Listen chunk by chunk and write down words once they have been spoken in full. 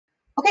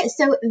Okay,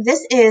 so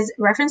this is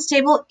reference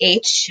table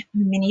H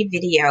mini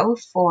video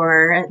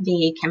for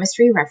the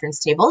chemistry reference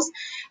tables.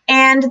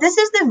 And this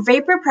is the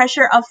vapor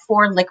pressure of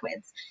 4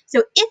 liquids.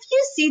 So if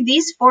you see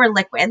these 4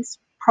 liquids,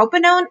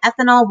 propanone,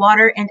 ethanol,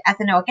 water, and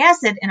ethanoic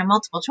acid in a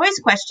multiple choice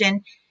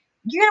question,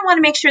 you're going to want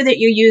to make sure that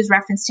you use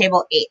reference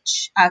table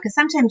H, because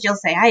sometimes you'll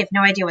say, I have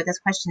no idea what this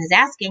question is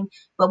asking,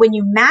 but when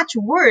you match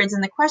words in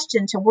the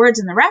question to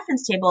words in the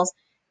reference tables,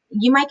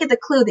 you might get the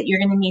clue that you're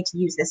going to need to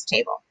use this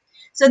table.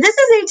 So this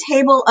is a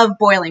table of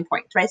boiling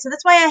points, right? So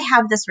that's why I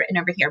have this written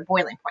over here,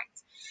 boiling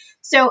points.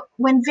 So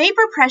when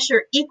vapor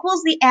pressure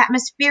equals the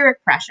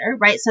atmospheric pressure,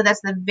 right? So that's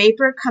the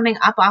vapor coming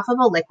up off of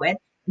a liquid,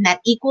 and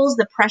that equals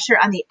the pressure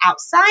on the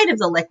outside of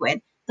the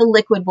liquid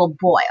will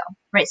boil,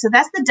 right? So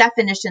that's the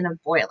definition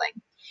of boiling.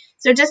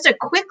 So just a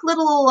quick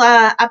little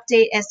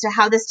update as to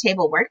how this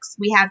table works.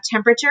 We have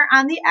temperature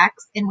on the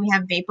X, and we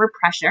have vapor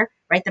pressure,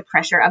 right? The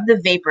pressure of the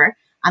vapor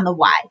on the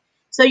Y.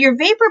 So your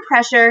vapor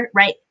pressure,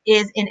 right,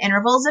 is in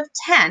intervals of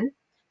 10,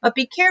 but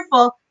be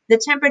careful,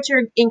 the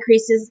temperature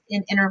increases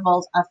in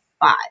intervals of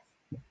 5.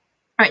 All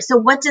right, so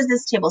what does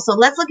this table? So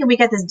let's look at, we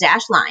got this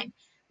dashed line.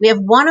 We have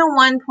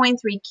 101.3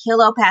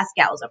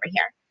 kilopascals over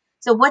here.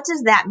 So what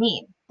does that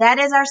mean? That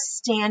is our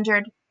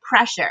standard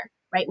pressure,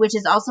 right, which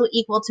is also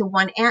equal to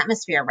 1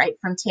 atmosphere, right,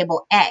 from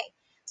table A.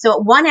 So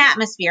at 1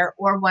 atmosphere,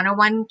 or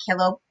 101.3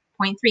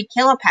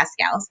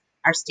 kilopascals,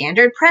 our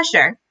standard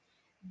pressure,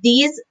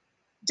 these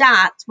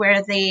dots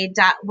where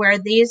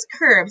these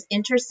curves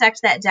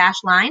intersect that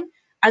dashed line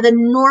are the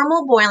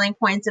normal boiling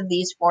points of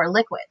these 4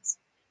 liquids,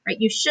 right?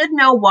 You should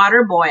know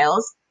water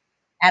boils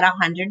at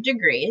 100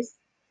 degrees,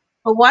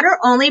 but water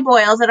only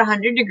boils at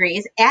 100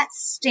 degrees at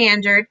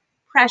standard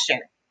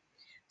pressure.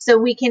 So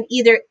we can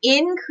either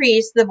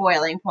increase the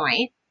boiling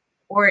point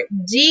or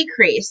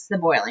decrease the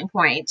boiling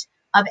point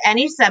of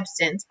any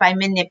substance by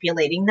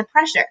manipulating the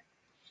pressure.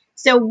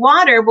 So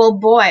water will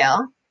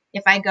boil.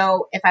 If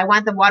I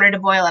want the water to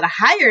boil at a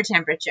higher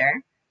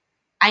temperature,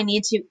 I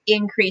need to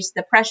increase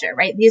the pressure,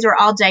 right? These are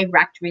all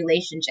direct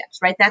relationships,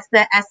 right? That's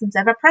the essence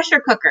of a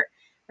pressure cooker,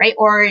 right?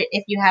 Or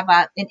if you have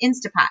an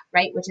Instapot,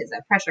 right, which is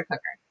a pressure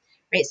cooker,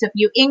 right? So if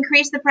you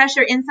increase the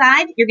pressure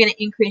inside, you're going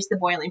to increase the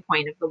boiling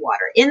point of the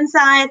water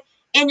inside,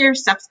 and your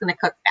stuff's going to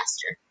cook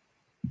faster.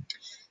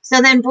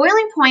 So then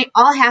boiling point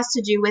all has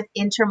to do with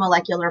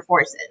intermolecular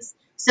forces.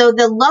 So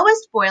the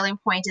lowest boiling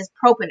point is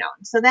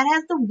propanone. So that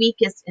has the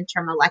weakest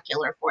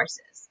intermolecular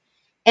forces.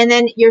 And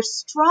then your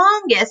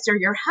strongest or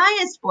your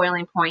highest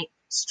boiling point,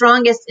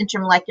 strongest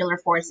intermolecular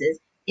forces,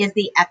 is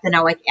the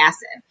ethanoic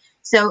acid.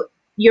 So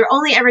you're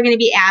only ever going to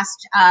be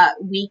asked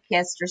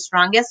weakest or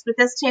strongest with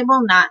this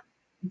table, not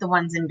the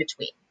ones in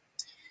between.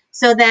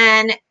 So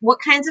then what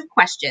kinds of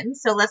questions?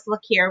 So let's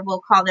look here.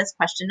 We'll call this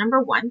question number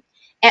 1.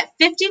 At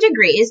 50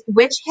 degrees,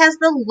 which has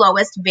the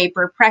lowest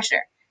vapor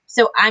pressure?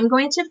 So I'm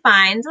going to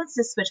find, let's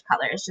just switch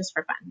colors just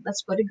for fun.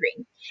 Let's go to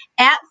green.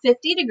 At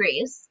 50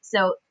 degrees,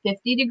 so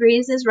 50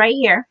 degrees is right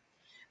here.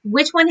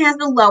 Which one has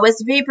the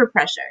lowest vapor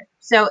pressure?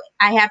 So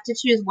I have to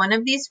choose one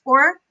of these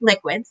 4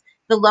 liquids.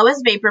 The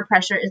lowest vapor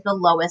pressure is the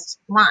lowest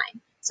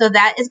line. So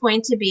that is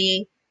going to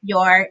be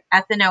your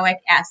ethanoic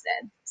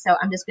acid. So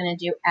I'm just going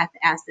to do F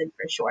acid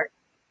for short.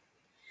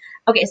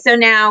 Okay, so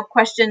now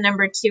question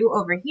number 2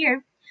 over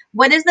here.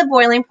 What is the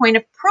boiling point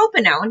of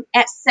propanone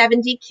at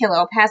 70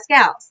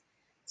 kilopascals?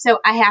 So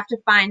I have to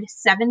find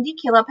 70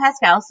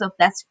 kilopascals. So if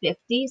that's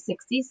 50,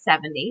 60,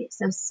 70.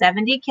 So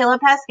 70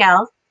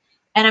 kilopascals.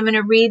 And I'm going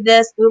to read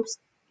this. Oops,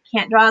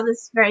 can't draw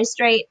this very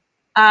straight.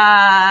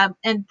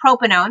 And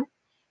propanone.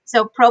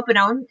 So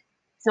propanone.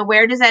 So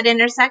where does that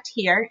intersect?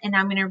 Here. And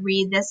I'm going to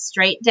read this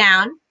straight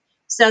down.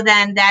 So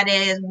then that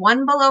is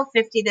 1 below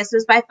 50. This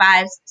was by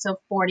 5s, so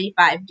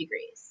 45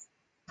 degrees.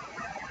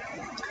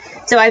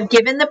 So I've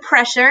given the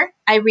pressure.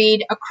 I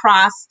read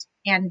across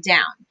and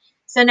down.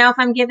 So now if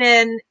I'm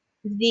given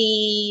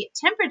the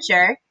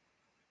temperature,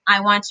 I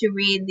want to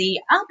read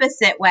the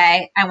opposite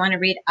way. I want to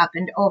read up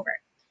and over.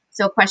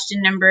 So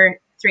question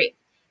number 3.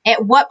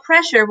 At what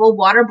pressure will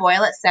water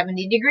boil at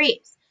 70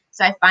 degrees?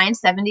 So I find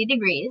 70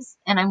 degrees,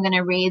 and I'm going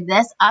to read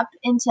this up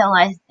until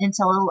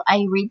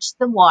I reach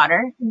the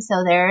water. And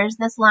so there's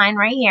this line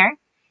right here.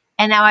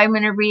 And now I'm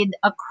going to read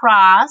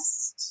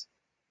across,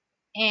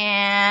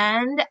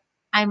 and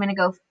I'm going to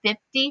go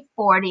 50,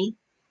 40,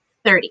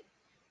 30.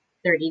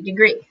 30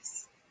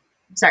 degrees.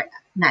 Sorry,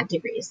 not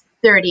degrees.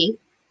 30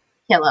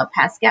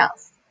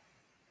 kilopascals.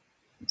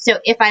 So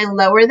if I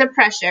lower the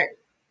pressure,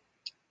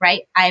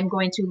 right, I'm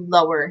going to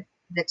lower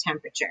the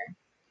temperature.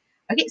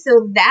 Okay,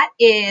 so that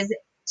is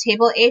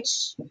Table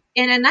H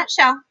in a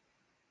nutshell.